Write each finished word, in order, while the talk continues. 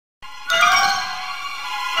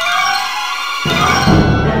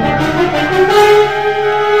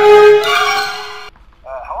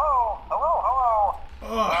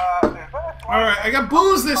got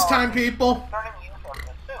booze this time, people.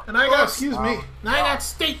 And I got, excuse me. And I got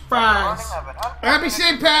steak fries. Happy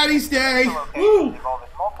St. Patty's Day. Woo.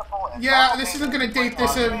 Yeah, this isn't gonna date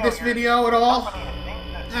this video at all.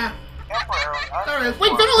 Alright.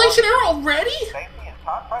 Wait, ventilation error already?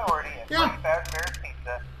 Yeah.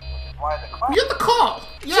 We got the call.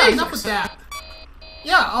 Yeah, Jesus. enough with that.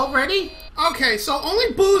 Yeah, already? Okay, so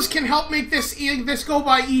only booze can help make this go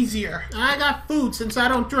by easier. I got food since I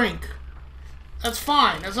don't drink. That's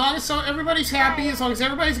fine. As long as everybody's happy, as long as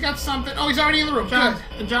everybody's got something. Oh, he's already in the room. John,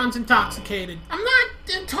 Good. and John's intoxicated. I'm not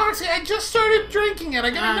intoxicated. I just started drinking it. I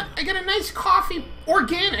got a nice coffee,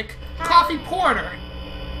 organic coffee porter.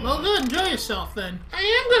 Well, good. Enjoy yourself, then. I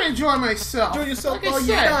am going to enjoy myself. Enjoy yourself like while you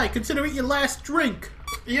die. Consider it your last drink.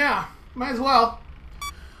 Yeah, might as well.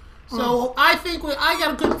 So, I think I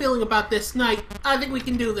got a good feeling about this night. I think we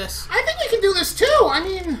can do this. I think we can do this, too. I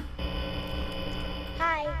mean...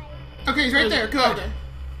 Hi. Okay, he's right there. Good. Okay.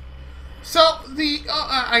 So,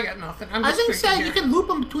 I got nothing. I'm just I think drinking you here. can loop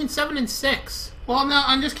them between 7 and 6. Well, no,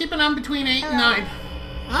 I'm just keeping them between 8 and 9.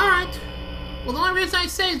 Alright. Well, the only reason I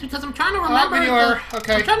say is because I'm trying to remember...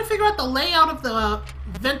 Okay. I'm trying to figure out the layout of the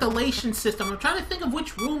ventilation system. I'm trying to think of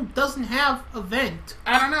which room doesn't have a vent.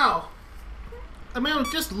 I don't know. I mean,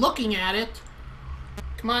 I'm just looking at it.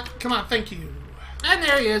 Come on, thank you. And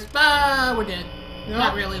there he is. We're dead. Nope,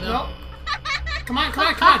 Not really, though. Nope. Come on.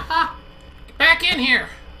 Get back in here.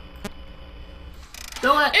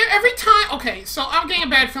 Do it. Every time... Okay, so I'm getting a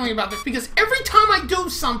bad feeling about this, because every time I do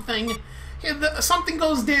something, something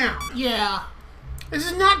goes down. Yeah. This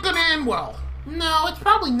is not going to end well. No, it's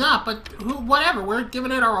probably not, but whatever. We're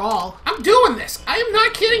giving it our all. I'm doing this. I am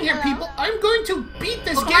not kidding here, people. I'm going to beat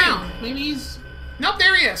this Look game. around. Maybe he's... Nope,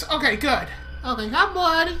 there he is. Okay, good. Okay, hi,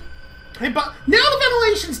 buddy. Hey, but now the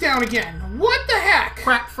ventilation's down again. What the heck?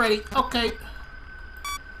 Crap, Freddy. Okay.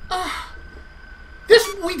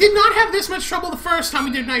 We did not have this much trouble the first time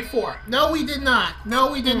we did Night 4. No, we did not.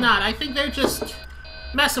 No, we did not. I think they're just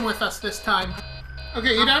messing with us this time.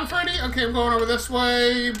 Okay, you done, Freddy? Okay, I'm going over this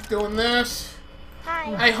way, doing this.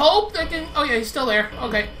 Hi. I hope that didn't... Oh, yeah, he's still there.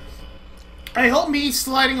 Okay. I hope me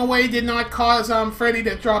sliding away did not cause Freddy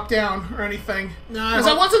to drop down or anything. No, Because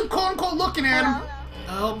I wasn't quote-unquote looking at him.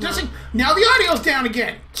 Oh, Just now the audio's down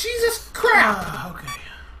again. Jesus crap. okay.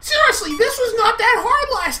 Seriously, this was not that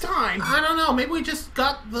hard last time. I don't know. Maybe we just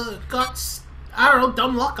got I don't know,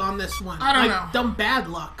 dumb luck on this one. I don't know. Dumb bad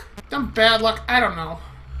luck. Dumb bad luck. I don't know.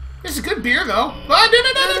 This is a good beer, though.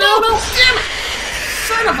 Oh, no. Damn it.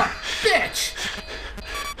 Son of a bitch.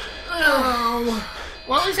 Oh.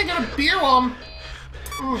 Well, at least I got a beer while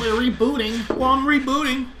We're rebooting. I'm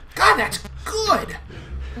rebooting. God, that's good.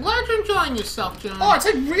 I'm glad you're enjoying yourself, John. Oh, it's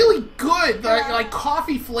like really good. Like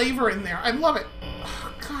coffee flavor in there. I love it.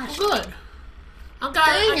 Oh, gosh. Good.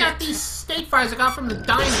 I got these steak fries I got from the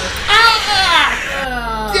diner.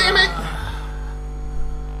 Ah! Damn it.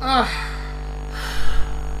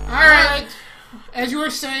 Alright. As you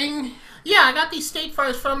were saying... Yeah, I got these steak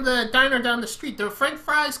fries from the diner down the street. They're French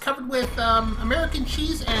fries covered with American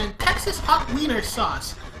cheese and Texas hot wiener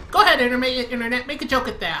sauce. Go ahead, Internet. Make a joke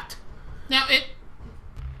at that. Now,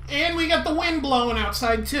 and we got the wind blowing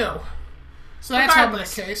outside, too. So that's helping the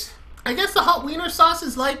case. I guess the hot wiener sauce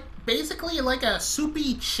is basically like a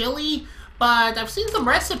soupy chili, but I've seen some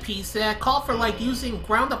recipes that call for using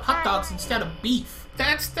ground up hot dogs instead of beef.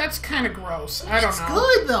 That's kind of gross. I don't know. It's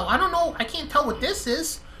good though. I don't know. I can't tell what this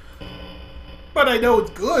is, but I know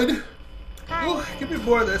it's good. Hi. Give me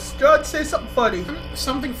more of this. John, say something funny.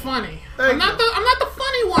 Something funny. Thank I'm not the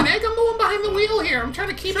funny one, Egg. I'm the one behind the wheel here. I'm trying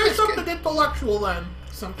to keep Say this. something intellectual then.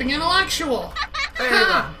 Something intellectual. There you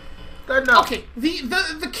go. Good enough. Okay,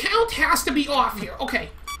 the count has to be off here. Okay,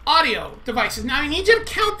 audio devices. Now I need you to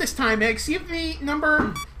count this time, Egg. See if the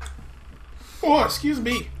number... Oh, excuse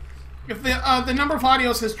me. If the number of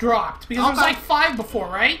audios has dropped. Because it was like 5 before,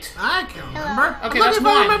 right? I can't remember. Okay, Look, that's if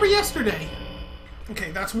 1. I remember yesterday.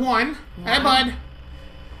 Okay, that's 1. Hey, bud.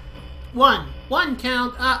 1. 1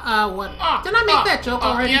 count. What? Did I make that joke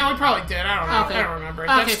already? Yeah, we probably did. I don't know. Okay. I don't remember.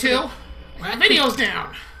 Okay, That's so 2. The video's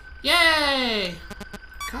down. Yay!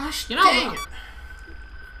 Gosh, dang it.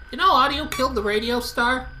 You know audio killed the radio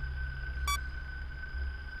star?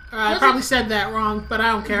 I probably said that wrong, but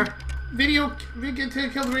I don't care. Video killed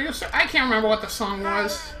the radio star? I can't remember what the song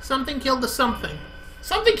was. Something killed the something.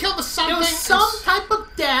 Something killed the something. It was some type of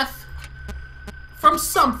death from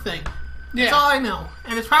something. Yeah. That's all I know.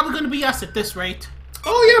 And it's probably going to be us at this rate.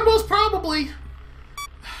 Oh, yeah, most probably.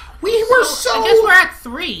 We were so... I guess we're at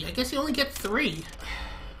 3. I guess you only get 3.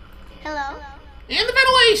 Hello. And the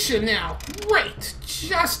ventilation now. Great.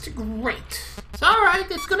 Just great. It's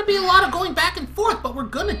alright. It's going to be a lot of going back and forth, but we're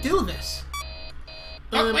going to do this.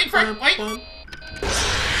 Oh, wait for it. Wait.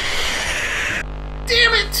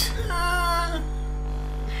 Damn it!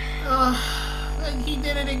 He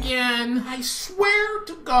did it again. I swear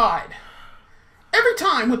to God. Every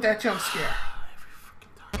time with that jump scare.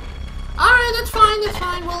 Alright, that's fine, that's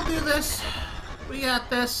fine. We'll do this. We got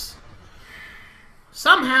this.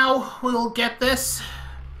 Somehow, we'll get this.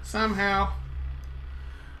 Somehow.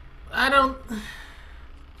 I don't...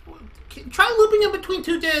 Try looping in between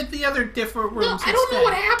the other different rooms. No, I don't know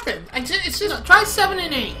what happened. It's just... No, try 7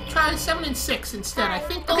 and 8. Try 7 and 6 instead. I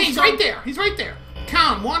think those Okay, he's right there. He's right there.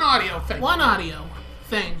 Count one audio thing. One audio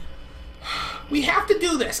thing. We have to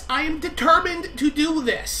do this. I am determined to do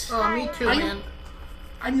this. Oh, me too, man.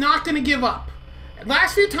 I'm not going to give up. The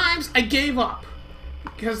last few times, I gave up.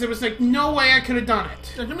 Because there was, like, no way I could have done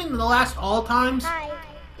it. I mean the last all times? Hi.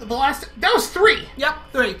 That was 3. Yep,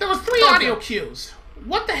 3. That was 3 audio cues.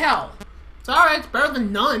 What the hell? It's alright, it's better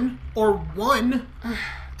than none. Or 1.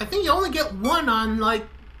 I think you only get 1 on, like...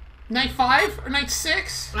 Night 5 or night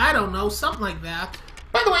 6? I don't know, something like that.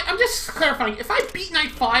 By the way, I'm just clarifying. If I beat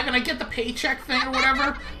night 5 and I get the paycheck thing or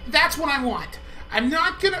whatever, that's what I want. I'm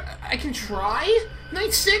not gonna... I can try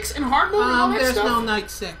night 6 and hard mode and all that there's stuff. no night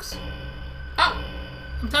 6. Oh.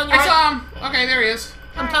 I'm telling you I right... saw him. Okay, there he is.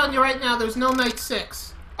 I'm telling you right now, there's no night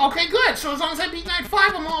 6. Okay, good. So as long as I beat night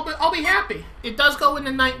 5, I'll be happy. It does go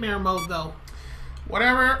into nightmare mode, though.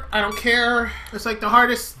 Whatever. I don't care. It's like the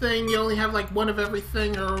hardest thing. You only have like 1 of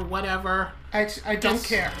everything or whatever. I don't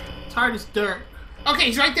care. It's hard as dirt. Okay,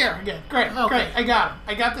 he's right there again. Great, Okay. great. I got him.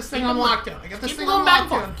 I got this thing on lockdown. I got this Keep thing them on going back and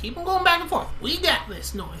lockdown. forth. Keep them going back and forth. We got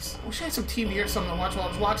this noise. I wish I had some TV or something to watch while I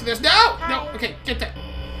was watching this. No! No! Okay, get that.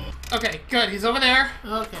 Okay, good. He's over there.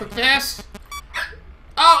 Okay. Click this.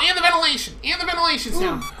 Oh, and the ventilation. And the ventilation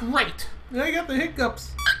sound. Great. I got the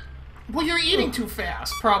hiccups. Well, you're eating too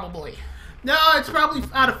fast, probably. No, it's probably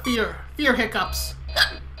out of fear. Fear hiccups.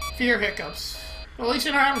 Fear hiccups. Well, at least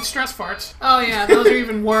you're not having stress farts. Oh yeah, those are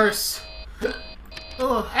even worse.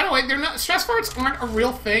 Ugh. Anyway, they're not. Stress farts aren't a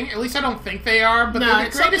real thing. At least I don't think they are. But No, they're the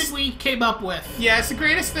it's greatest. something we came up with. Yeah, it's the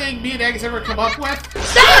greatest thing me and Egg has ever come up with.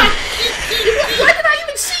 Why did I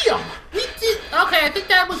even see him? We did. Okay, I think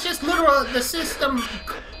that was just literal the system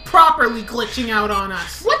properly glitching out on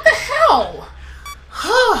us. What the hell?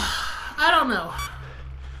 I don't know.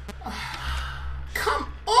 Come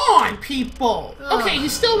on, people. Okay,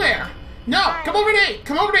 he's still there. No, come over to 8.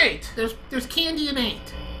 Come over to 8. There's candy in 8.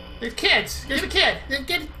 There's kids. Get the kid.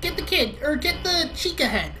 Get the kid or get the Chica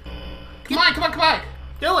head. Come on, come on, come on.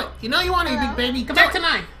 Do it. You know you want it, you big baby. Come Do back it. to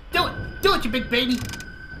 9. Do it, you big baby.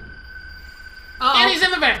 And he's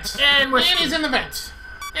in the vents. And he's in the vents.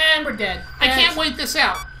 And we're dead. I can't wait this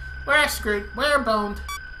out. We're screwed. We're boned.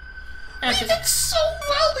 We did so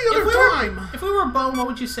well the other time. If we were boned, what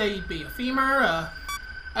would you say you'd be? A femur?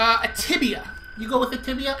 A tibia. You go with a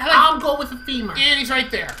tibia? I'll go with a femur. And he's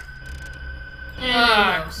right there.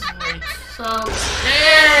 And Great. So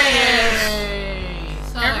There he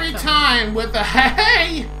is. So Every time with a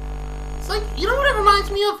hey. It's like, you know what it reminds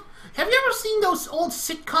me of? Have you ever seen those old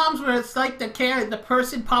sitcoms where it's like the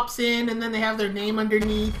person pops in and then they have their name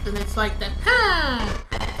underneath and it's like that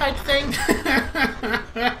type thing?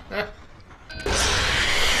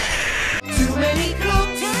 Too many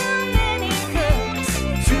cooks. Too many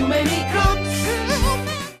cooks. Too many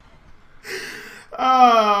cooks.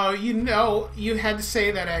 Oh, you know, you had to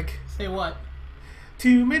say that, Egg. Say what?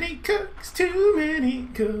 Too many cooks, too many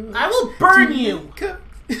cooks. I will burn too you. many cooks.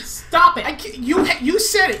 Stop it. I can't, you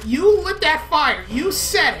said it. You lit that fire. You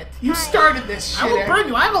said it. You started this shit. I will Egg. burn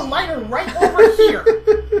you. I have a lighter right over here.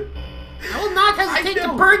 I will not hesitate to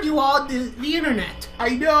know. burn you on the internet. I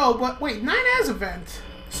know, but wait, 9 has a vent.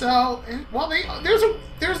 So, well, there's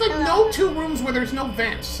like no 2 rooms where there's no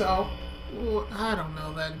vent. So, Well, I don't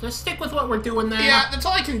know then. Just stick with what we're doing there. yeah, that's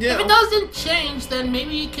all I can do. If it doesn't change, then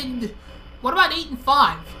maybe you could... What about 8 and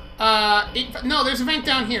 5? No, there's a vent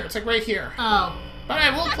down here. It's like right here. Oh. But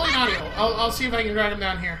I will play an audio. I'll see if I can drag him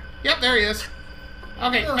down here. Yep, there he is.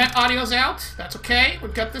 Okay, that audio's out. That's okay.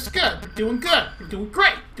 We've got this good. We're doing good. We're doing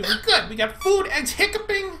great. Doing good. We got food, eggs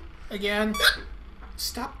hiccuping. Again.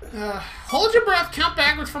 Stop. Hold your breath. Count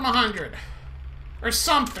backwards from 100. Or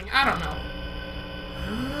something. I don't know.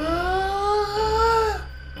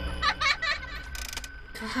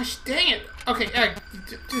 Gosh dang it. Okay, Egg,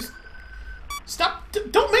 just... Stop.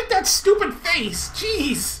 Don't make that stupid face.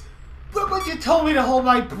 Jeez. But you told me to hold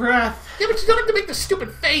my breath. Yeah, but you don't have to make the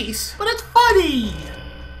stupid face. But it's funny.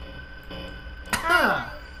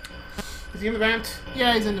 Is he in the vent?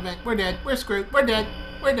 Yeah, he's in the vent. We're dead. We're screwed. We're dead.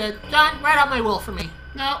 We're dead. John, write out my will for me.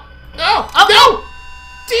 No. No. Oh, no!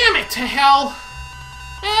 Damn it to hell.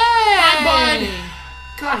 Hey! Hi,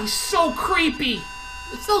 bud. God, he's so creepy.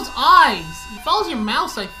 It's those eyes. He follows your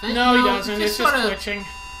mouse, I think. No, he doesn't. It's just sorta- twitching.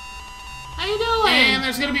 How you doing? And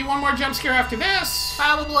there's gonna be one more jump scare after this.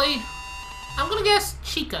 Probably. I'm gonna guess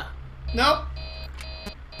Chica. Nope.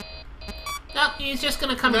 Nope, he's just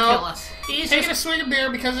gonna come Nope. and kill us. He's Taking just... a swig of beer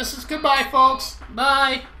because this is goodbye, folks.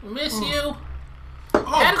 Bye. We miss you. Oh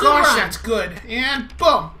Had a good gosh, run. that's good. And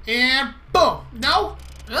boom. And boom. No?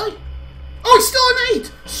 Really? Oh, he's still an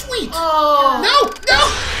 8! Sweet! Oh. No! No!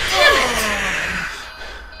 Damn it!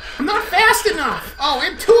 I'm not fast enough! Oh,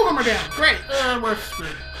 and 2 of them are down. Great. We're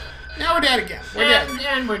screwed. Now we're dead again. We're dead.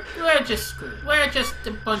 And we're just screwed. We're just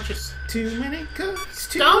a bunch of... Too many cooks,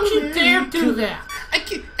 too Don't you many dare do cooks. that. I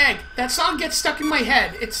can't... Egg, that song gets stuck in my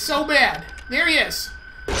head. It's so bad. There he is.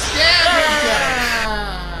 There he goes.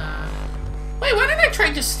 Wait, why didn't I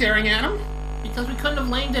try just staring at him? Because we couldn't have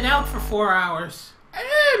lamed it out for 4 hours.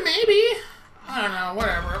 Maybe. I don't know,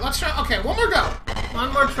 whatever. Let's try... Okay, one more go.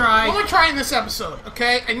 One more try. One more try in this episode,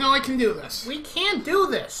 okay? I know I can do this. We can't do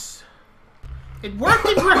this. It worked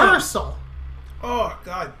in rehearsal. Oh,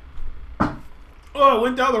 God. Oh, I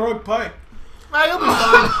went down the wrong pipe. Oh, you'll be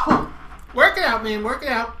fine. Work it out, man. Work it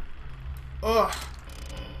out. Ugh.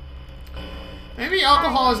 Maybe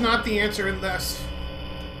alcohol is not the answer in this.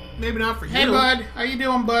 Maybe not for you. Hey, bud. How you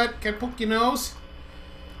doing, bud? Can I poke your nose?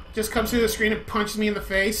 Just comes through the screen and punches me in the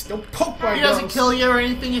face. Don't poke my nose. He doesn't kill you or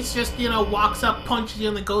anything. It's just, walks up, punches you,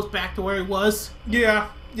 and then goes back to where he was. Yeah,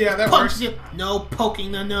 that Punches works. you. No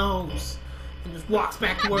poking the nose. And just walks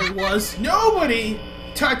back to where he was. Nobody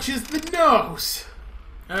touches the nose.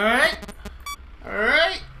 Alright?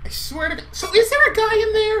 Alright? I swear to God. So is there a guy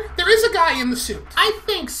in there? There is a guy in the suit. I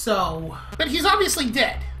think so. But he's obviously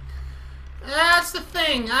dead. That's the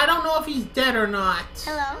thing. I don't know if he's dead or not.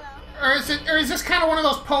 Hello? Or is this kind of one of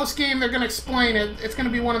those post-game they're going to explain it? It's going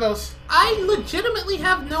to be one of those... I legitimately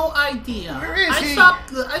have no idea. Where is he?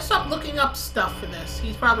 I stopped looking up stuff for this.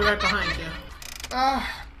 He's probably right behind you.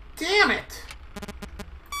 Damn it.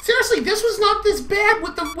 Seriously, this was not this bad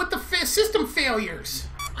with the system failures.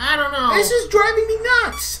 I don't know. This is driving me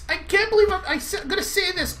nuts. I can't believe I'm going to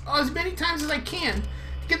say this as many times as I can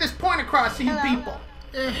to get this point across to you Hello? people.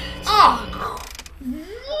 It's Oh,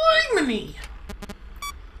 Rimini.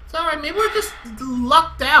 alright. Maybe we're just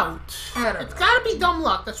lucked out. I don't It's know. gotta be dumb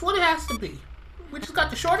luck. That's what it has to be. We just got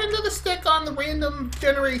the short end of the stick on the random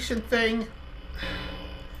generation thing.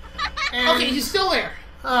 And, Okay, he's still there.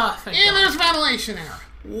 thank And God. there's ventilation air.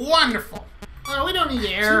 Wonderful. Oh, we don't need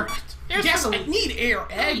air. Air's Yes, for I the- need air,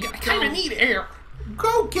 Egg. I kind of Don't. need air.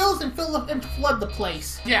 Grow gills and flood the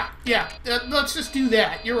place. Yeah. Let's just do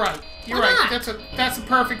that. You're right. You're Why right. not? That's a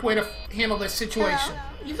perfect way to handle this situation.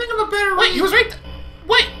 You think of a better Wait, he was right.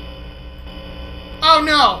 Wait. Oh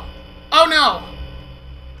no. Oh no.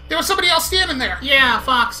 There was somebody else standing there. Yeah,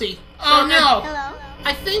 Foxy. Oh no. Hello?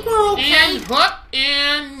 I think we're okay.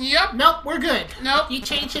 And yep. Nope, we're good. Nope. You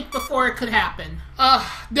changed it before it could happen.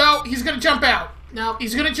 No. He's gonna jump out. Nope.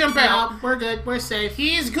 He's gonna jump out. Nope, we're good. We're safe.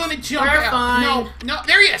 He's gonna jump We're out. fine. No.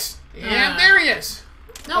 There he is. And there he is.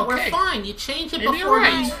 No, Okay. we're fine. You changed it Maybe you're before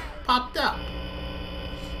right. he popped up.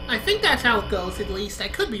 I think that's how it goes, at least. I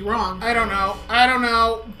could be wrong. I don't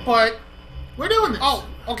know. But We're doing this. oh,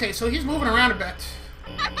 okay. So he's moving around a bit.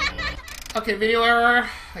 Okay, video error.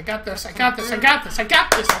 I got this. Come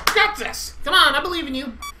on, I believe in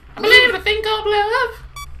you. I believe in a thing called love.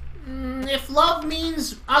 If love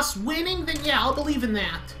means us winning, then yeah, I'll believe in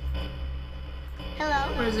that.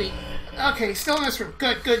 Hello? Where is he? Okay, still in this room.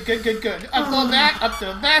 Good. Upload that,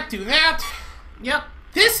 upload that, do that. Yep.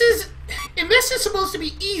 This is supposed to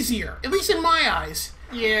be easier, at least in my eyes.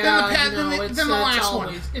 Yeah, than the last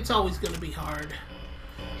one. It's always going to be hard.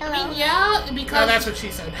 Hello? I mean, yeah, because... Oh, that's what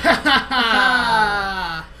she said.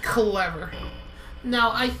 Ah. Clever.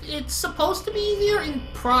 No, it's supposed to be easier in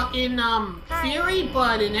theory,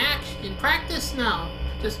 but in practice, no.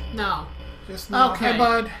 Just no. Just no. Okay. Hey,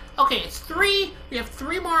 bud. Okay, it's 3. We have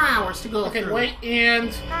 3 more hours to go Okay, through. wait,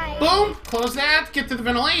 and Hi. boom, close that, get to the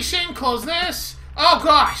ventilation, close this. Oh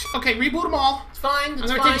gosh. Okay, reboot them all. It's fine. I'm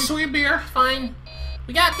It's gonna fine. take a swig of beer. Fine.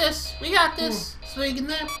 We got this. Swigging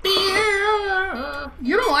that beer.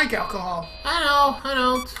 You don't like alcohol. I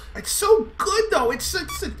know. It's so good though.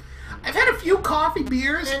 I've had a few coffee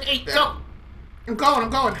beers. And 8, go. I'm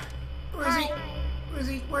going. Where is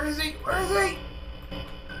he? Where is he?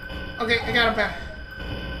 Okay, I got him back.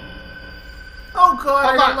 Oh god,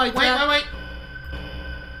 Hold I on. don't like that.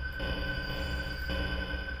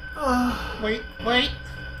 Wait.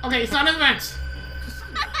 Okay, it's not in the vents.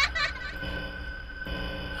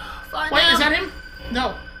 Find Wait, out. is that him?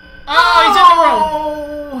 No. Oh, he's in the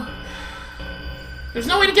room. There's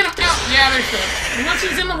no way to get him out. Yeah, there's good. And once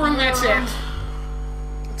he's in the room, that's it.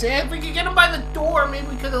 That's it? If we could get him by the door, maybe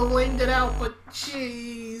we could have lamed it out, but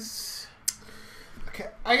jeez. Okay,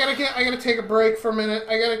 I gotta take a break for a minute.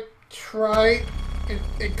 I gotta try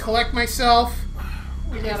and collect myself.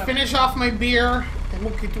 We And gotta finish off my beer, and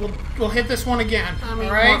we'll hit this one again. I mean,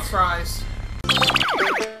 all right? more fries.